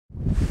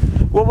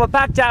Well, we're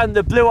back down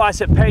the blue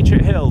ice at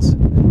Patriot Hills.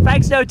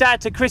 Thanks no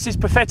doubt to Chris's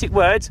prophetic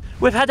words,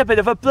 we've had a bit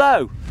of a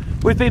blow.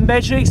 We've been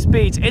measuring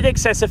speeds in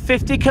excess of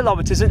 50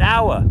 kilometers an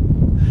hour.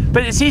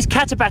 But it's these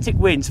katabatic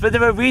winds that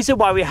are a reason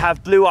why we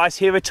have blue ice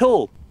here at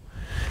all.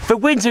 The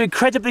winds are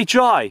incredibly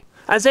dry.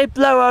 As they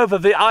blow over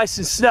the ice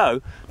and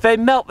snow, they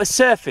melt the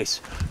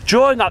surface,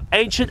 drawing up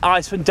ancient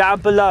ice from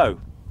down below.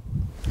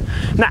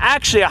 Now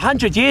actually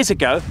 100 years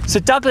ago, Sir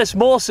Douglas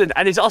Mawson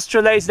and his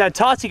Australasian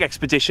Antarctic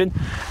expedition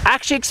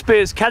actually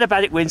experienced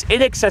katabatic winds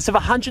in excess of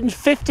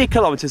 150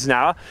 kilometers an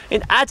hour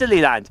in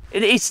Adélie Land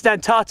in eastern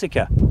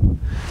Antarctica.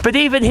 But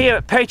even here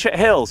at Patriot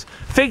Hills,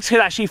 things can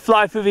actually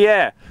fly through the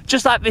air,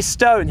 just like this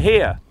stone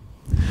here.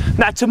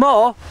 Now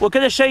tomorrow, we're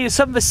going to show you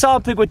some of the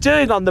sampling we're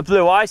doing on the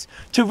blue ice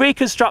to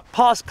reconstruct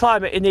past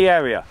climate in the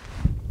area.